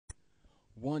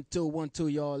1 2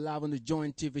 y'all live on the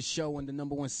Joint TV show on the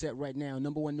number one set right now.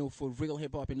 Number one new for real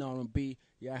hip hop and R&B.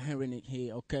 Y'all hearing it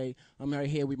here, okay? I'm right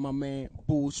here with my man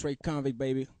Boo, straight Konvict,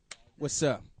 baby. What's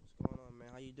up? What's going on, man?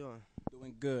 How you doing?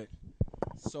 Doing good.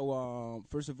 So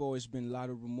first of all, it's been a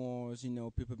lot of rumors.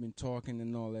 People have been talking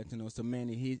and all that. So the man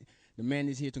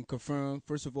is here to confirm.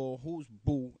 First of all, who's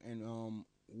Boo and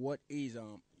what is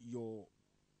your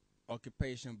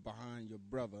occupation behind your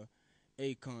brother?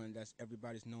 Akon, that's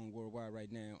everybody's known worldwide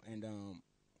right now, and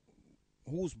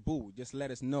who's Boo? Just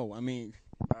let us know. All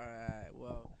right.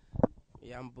 Well,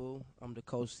 yeah, I'm Boo. I'm the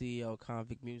co-CEO of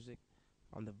Konvict Music.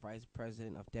 I'm the vice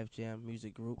president of Def Jam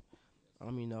Music Group.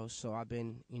 So I've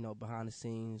been, behind the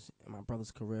scenes in my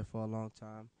brother's career for a long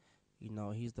time.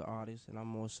 He's the artist, and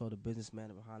I'm also the businessman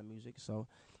behind the music. So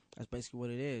that's basically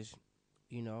what it is.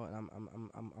 And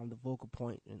I'm the vocal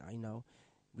point, and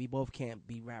we both can't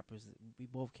be rappers. We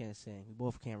both can't sing. We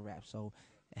both can't rap. So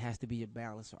it has to be a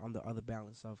balance. I'm the other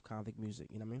balance of Konvict Music.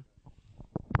 You know what I mean?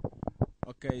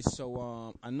 Okay,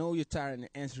 so I know you're tired of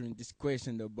answering this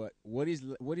question though, but what is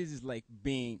it like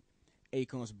being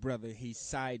Akon's brother, his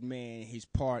side man, his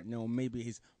partner, or maybe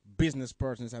his business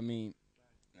partners? I mean,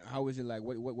 how is it like?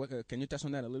 What can you touch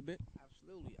on that a little bit?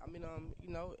 Absolutely.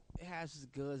 It has its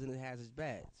goods and it has its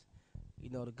bads.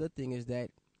 The good thing is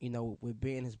that, with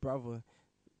being his brother,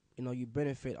 you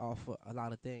benefit off of a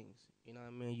lot of things. You know what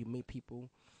I mean? You meet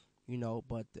people,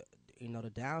 but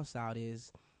the downside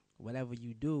is whatever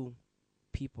you do,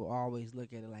 people always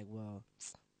look at it like, well,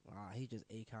 he's just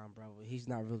Akon, brother. He's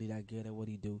not really that good at what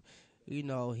he do.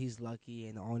 He's lucky,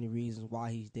 and the only reason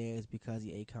why he's there is because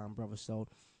he Akon, brother. So,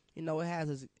 it has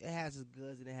its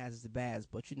goods and it has its bads.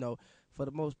 But for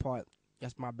the most part,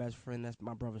 that's my best friend. That's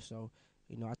my brother. So,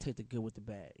 I take the good with the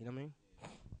bad. You know what I mean?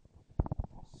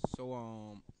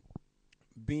 So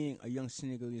being a young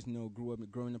Senegalese,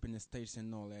 growing up in the States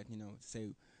and all that,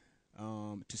 say,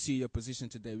 to see your position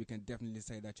today, we can definitely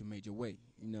say that you made your way.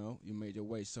 You made your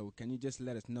way. So can you just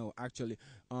let us know, actually,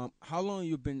 how long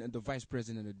you been the vice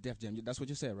president of Def Jam? That's what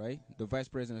you said, right? The vice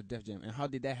president of Def Jam. And how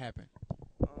did that happen?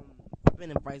 I've been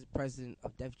the vice president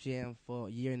of Def Jam for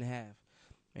a year and a half.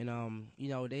 And,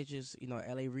 they just,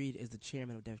 L.A. Reid is the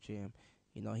chairman of Def Jam.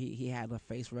 He had the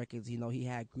Face Records. He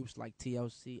had groups like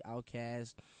TLC,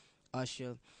 Outkast,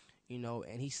 Usher,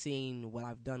 and he's seen what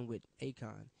I've done with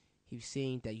Akon. He's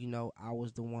seen that, I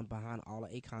was the one behind all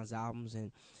of Akon's albums,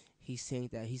 and he's seen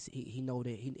that he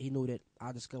knew that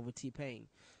I discovered T-Pain.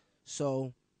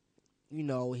 So,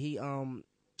 he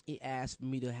asked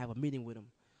me to have a meeting with him.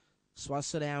 So I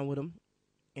sat down with him,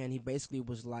 and he basically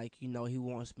was like, he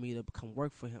wants me to come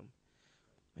work for him.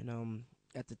 And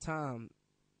at the time,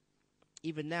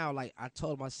 even now, like I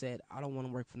told him, I said, I don't want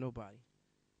to work for nobody.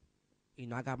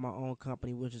 I got my own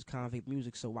company, which is Konvict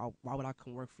Music, so why would I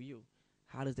come work for you?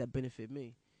 How does that benefit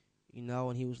me?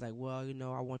 And he was like, well,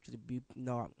 I want you to be,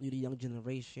 you're the young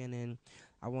generation, and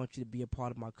I want you to be a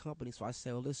part of my company. So I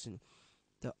said, well, listen,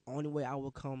 the only way I will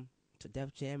come to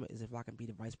Def Jam is if I can be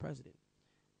the vice president,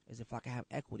 is if I can have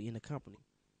equity in the company.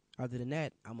 Other than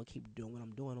that, I'm going to keep doing what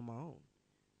I'm doing on my own.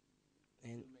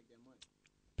 And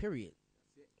period.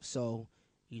 So,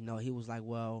 he was like,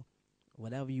 well,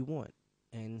 whatever you want.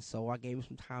 And so I gave him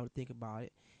some time to think about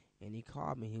it, and he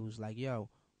called me. He was like, yo,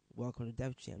 welcome to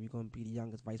Def Jam. You're going to be the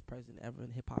youngest vice president ever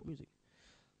in hip-hop music.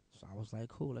 So I was like,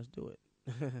 cool, let's do it.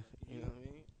 You know what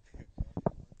I mean?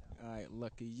 All right,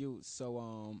 lucky you.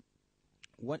 So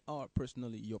what are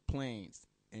personally your plans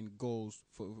and goals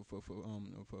for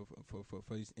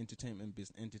this entertainment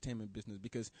business?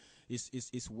 Because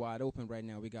it's wide open right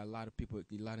now. We got a lot of people,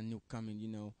 a lot of new coming,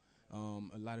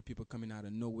 a lot of people coming out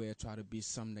of nowhere, try to be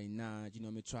something they not,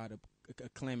 try to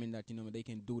claiming that, they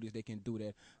can do this, they can do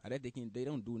that. That they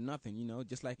don't do nothing,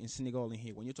 just like in Senegal in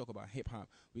here. When you talk about hip-hop,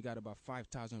 we got about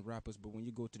 5,000 rappers, but when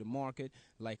you go to the market,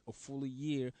 like a full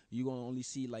year, you're going to only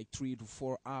see like 3 to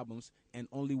 4 albums, and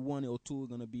only 1 or 2 are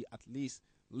going to be at least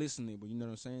listenable, you know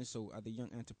what I'm saying? So are the young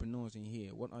entrepreneurs in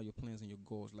here, what are your plans and your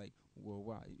goals, like,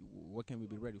 worldwide? What can we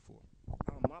be ready for?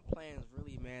 My plans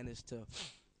really, man, is to,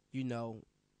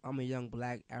 I'm a young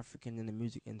black African in the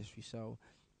music industry, so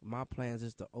my plans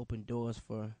is to open doors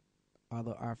for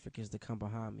other Africans to come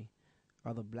behind me,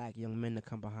 other black young men to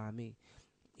come behind me,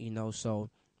 so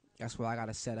that's why I got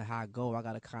to set a high goal. I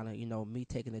got to kind of, me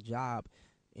taking a job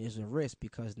is a risk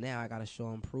because now I got to show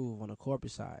and prove on the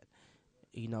corporate side,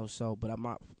 so, but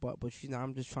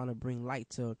I'm just trying to bring light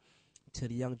to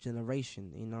the young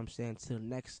generation, what I'm saying, to the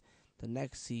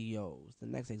next CEOs, the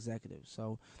next executives,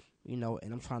 so, and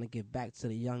I'm trying to give back to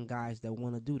the young guys that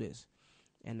want to do this,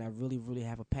 and I really, really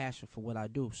have a passion for what I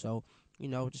do. So,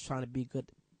 just trying to be good,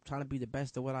 trying to be the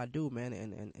best at what I do, man,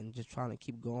 and just trying to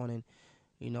keep going and,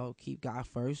 keep God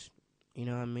first. You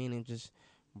know what I mean, and just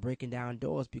breaking down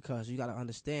doors because you got to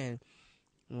understand.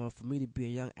 For me to be a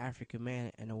young African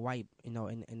man in a white, in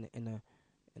a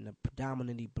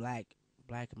predominantly black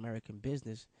American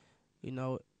business,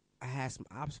 I had some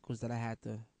obstacles that I had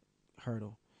to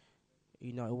hurdle.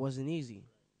 It wasn't easy.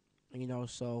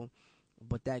 So,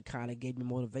 but that kind of gave me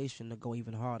motivation to go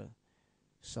even harder.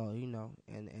 So,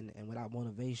 and without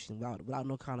motivation, without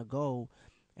no kind of goal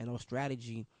and no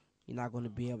strategy, you're not going to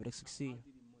be able to succeed.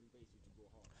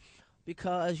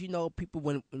 Because people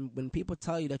when people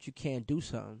tell you that you can't do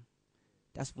something,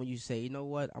 that's when you say, you know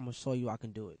what, I'm gonna show you I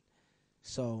can do it.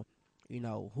 So,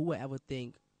 who would ever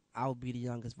think I would be the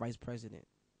youngest vice president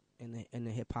in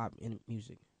the hip hop in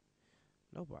music?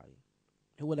 Nobody.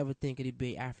 Who would ever think it'd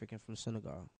be African from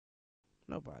Senegal?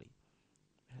 Nobody.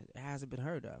 It hasn't been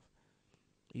heard of.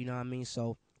 You know what I mean?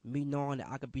 So me knowing that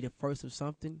I could be the first of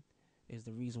something is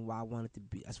the reason why I wanted to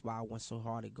be. That's why I went so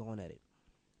hard at going at it.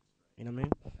 You know what I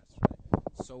mean? That's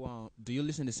right. So, do you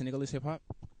listen to Senegalese hip hop?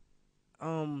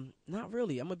 Not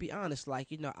really. I'm gonna be honest. Like,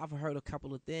 I've heard a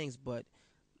couple of things, but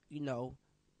you know,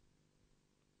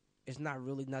 it's not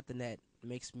really nothing that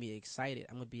makes me excited.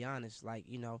 I'm gonna be honest. Like,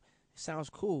 it sounds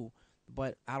cool,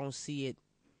 but I don't see it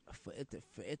for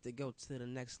it to go to the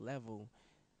next level.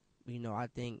 I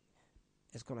think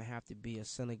it's gonna have to be a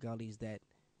Senegalese that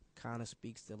kind of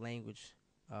speaks the language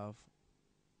of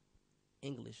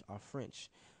English or French.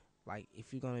 Like,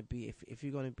 if you're gonna be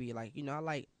like,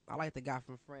 I like the guy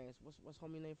from France. What's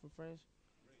homie name from France?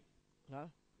 Huh?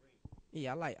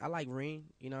 Yeah, I like Reen.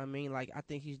 You know what I mean? Like, I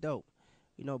think he's dope.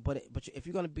 But if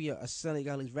you're gonna be a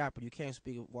Senegalese rapper, you can't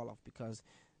speak Wolof because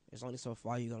there's only so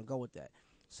far you're gonna go with that.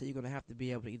 So you're gonna have to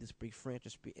be able to either speak French or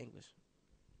speak English.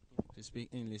 To speak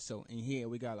English. So in here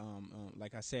we got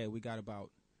like I said, we got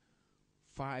about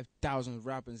 5,000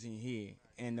 rappers in here,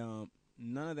 and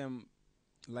none of them,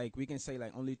 like we can say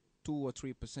like only 2 or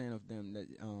 3% of them that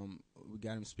we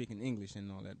got them speaking English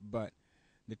and all that. But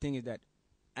the thing is that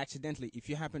accidentally, if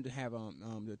you happen to have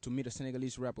to meet a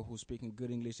Senegalese rapper who's speaking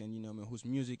good English and whose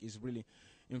music is really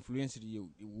influential to you,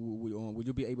 would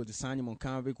you be able to sign him on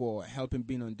Konvict or help him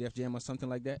being on Def Jam or something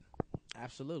like that?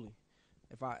 Absolutely.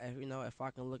 If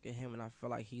I can look at him and I feel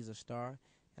like he's a star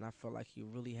and I feel like he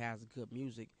really has good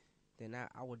music, then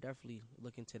I would definitely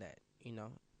look into that.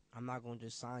 I'm not gonna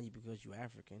just sign you because you're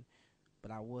African, but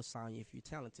I will sign you if you're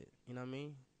talented. You know what I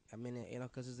mean? I mean,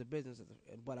 because it's a business.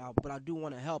 But I do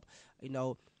want to help.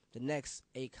 The next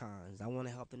Akons. I want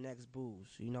to help the next Boos.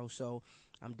 So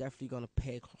I'm definitely gonna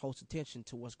pay close attention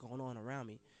to what's going on around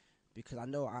me, because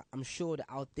I'm sure that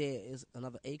out there is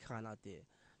another Akon out there.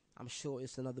 I'm sure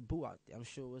it's another Boo out there. I'm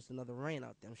sure it's another Rain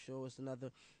out there. I'm sure it's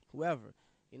another whoever.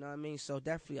 You know what I mean? So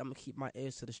definitely, I'm gonna keep my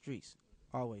ears to the streets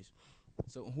always.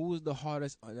 So who's the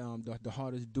hardest the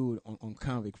hardest dude on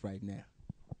Konvict right now?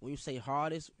 When you say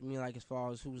hardest, you mean like as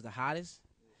far as who's the hottest?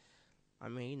 I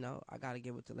mean, I gotta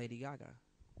give it to Lady Gaga.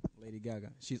 Lady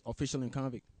Gaga. She's official in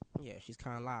Konvict. Yeah, she's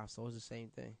kind of live, so it's the same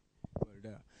thing.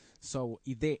 Word up. So,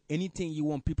 is there anything you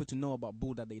want people to know about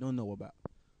Boo that they don't know about?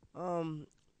 Um,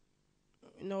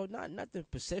 not nothing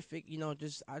specific.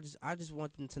 I just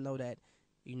want them to know that,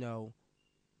 you know,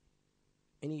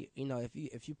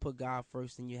 if you put God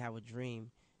first and you have a dream,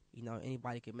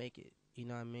 anybody can make it. You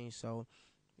know what I mean? So,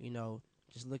 you know,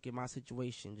 just look at my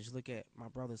situation. Just look at my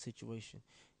brother's situation.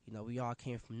 We all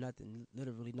came from nothing,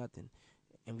 literally nothing,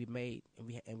 and we made and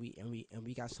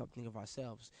we got something of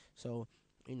ourselves. So,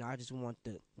 I just want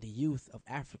the youth of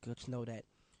Africa to know that,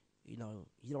 you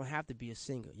don't have to be a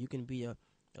singer. You can be a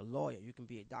lawyer. You can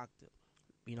be a doctor.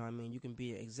 You know what I mean? You can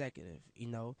be an executive.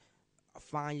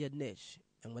 Find your niche,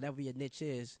 and whatever your niche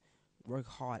is, work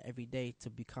hard every day to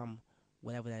become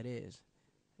whatever that is.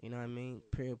 You know what I mean?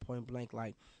 Period, point blank.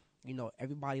 Like,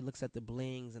 everybody looks at the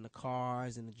blings and the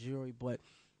cars and the jewelry, but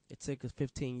it took us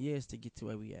 15 years to get to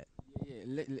where we at.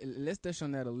 Yeah, let's touch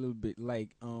on that a little bit. Like,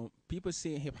 people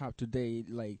see hip hop today,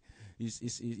 like,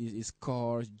 is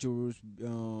cars, jewels,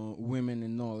 women,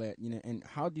 and all that. And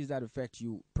how does that affect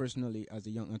you personally as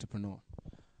a young entrepreneur?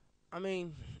 I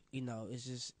mean, it's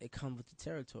just it comes with the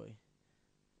territory.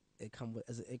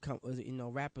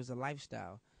 Rap is a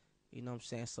lifestyle. You know what I'm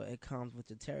saying? So it comes with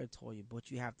the territory,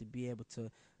 but you have to be able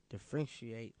to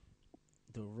differentiate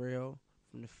the real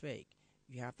from the fake.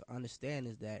 You have to understand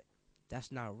is that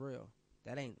that's not real.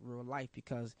 That ain't real life,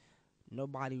 because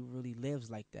nobody really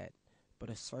lives like that, but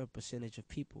a certain percentage of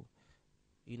people.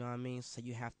 You know what I mean? So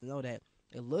you have to know that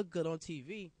it look good on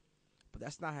TV, but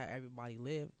that's not how everybody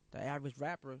live. The average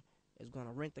rapper is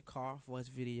gonna rent the car for his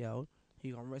video.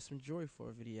 He gonna rent some jewelry for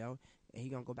a video, and he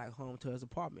gonna go back home to his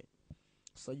apartment.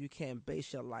 So you can't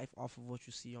base your life off of what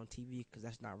you see on TV, because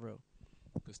that's not real.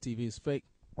 Because TV is fake.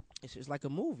 It's just like a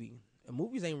movie.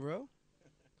 Movies ain't real.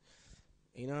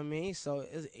 You know what I mean? So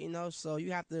so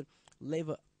you have to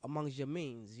live amongst your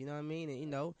means. You know what I mean?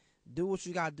 And do what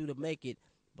you gotta do to make it,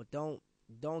 but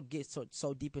don't get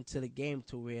so deep into the game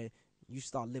to where you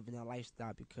start living that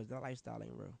lifestyle, because that lifestyle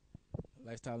ain't real.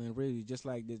 Lifestyle and really just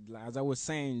like this, as I was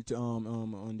saying to,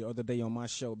 on the other day on my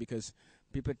show, because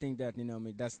people think that I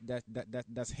mean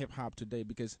that's hip hop today,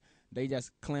 because they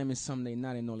just claiming something they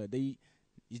not, and all that.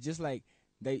 It's just like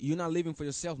you're not living for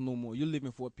yourself no more. You're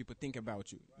living for what people think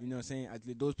about you. You know what I'm saying?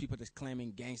 Those people that's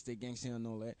claiming gangster and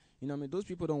all that. You know what I mean? Those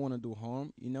people don't want to do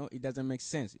harm. It doesn't make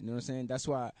sense. You know what I'm saying? That's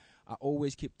why I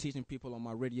always keep teaching people on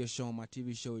my radio show, on my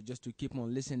TV show, just to keep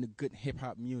on listening to good hip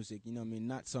hop music. You know what I mean?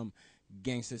 Not some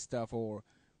gangster stuff or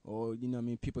you know what I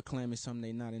mean, people claiming something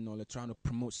they not, and all that, trying to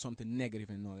promote something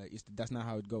negative and all that. That's not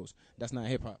how it goes. That's not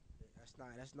hip hop.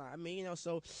 That's not. I mean,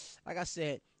 so like I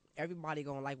said, everybody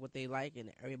gonna like what they like,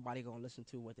 and everybody gonna listen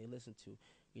to what they listen to.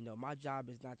 My job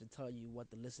is not to tell you what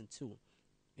to listen to.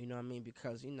 You know what I mean?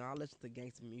 Because I listen to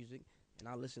gangster music, and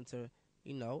I listen to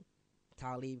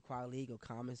Talib Kweli or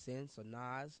Common Sense or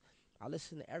Nas. I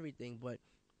listen to everything, but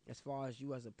as far as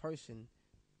you as a person,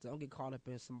 don't get caught up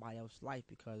in somebody else's life,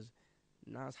 because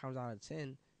 9 times out of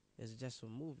 10 is just a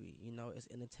movie. It's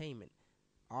entertainment.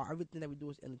 Everything that we do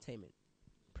is entertainment.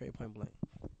 Period, point blank.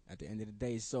 At the end of the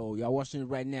day, so y'all watching it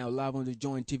right now live on the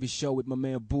Joint TV show with my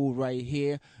man Boo right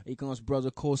here. Akon's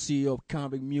brother, co-CEO of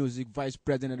Konvict Music, vice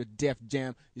president of the Def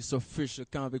Jam. It's official,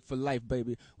 Konvict for life,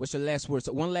 baby. What's your last word?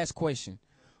 So one last question,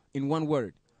 in one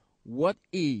word. What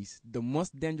is the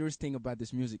most dangerous thing about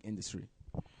this music industry?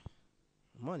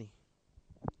 Money.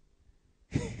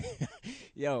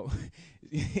 Yo,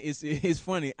 it's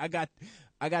funny. I got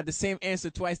the same answer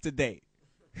twice today.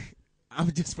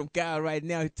 I'm just from Kyle right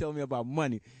now. He told me about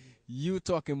money. You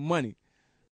talking money.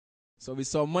 So we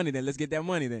saw money then. Let's get that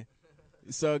money then.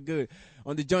 It's all good.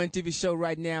 On the Joint TV show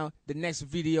right now, the next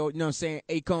video, you know what I'm saying,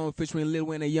 Akon featuring Lil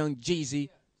Wayne and Young Jeezy.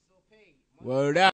 Word up.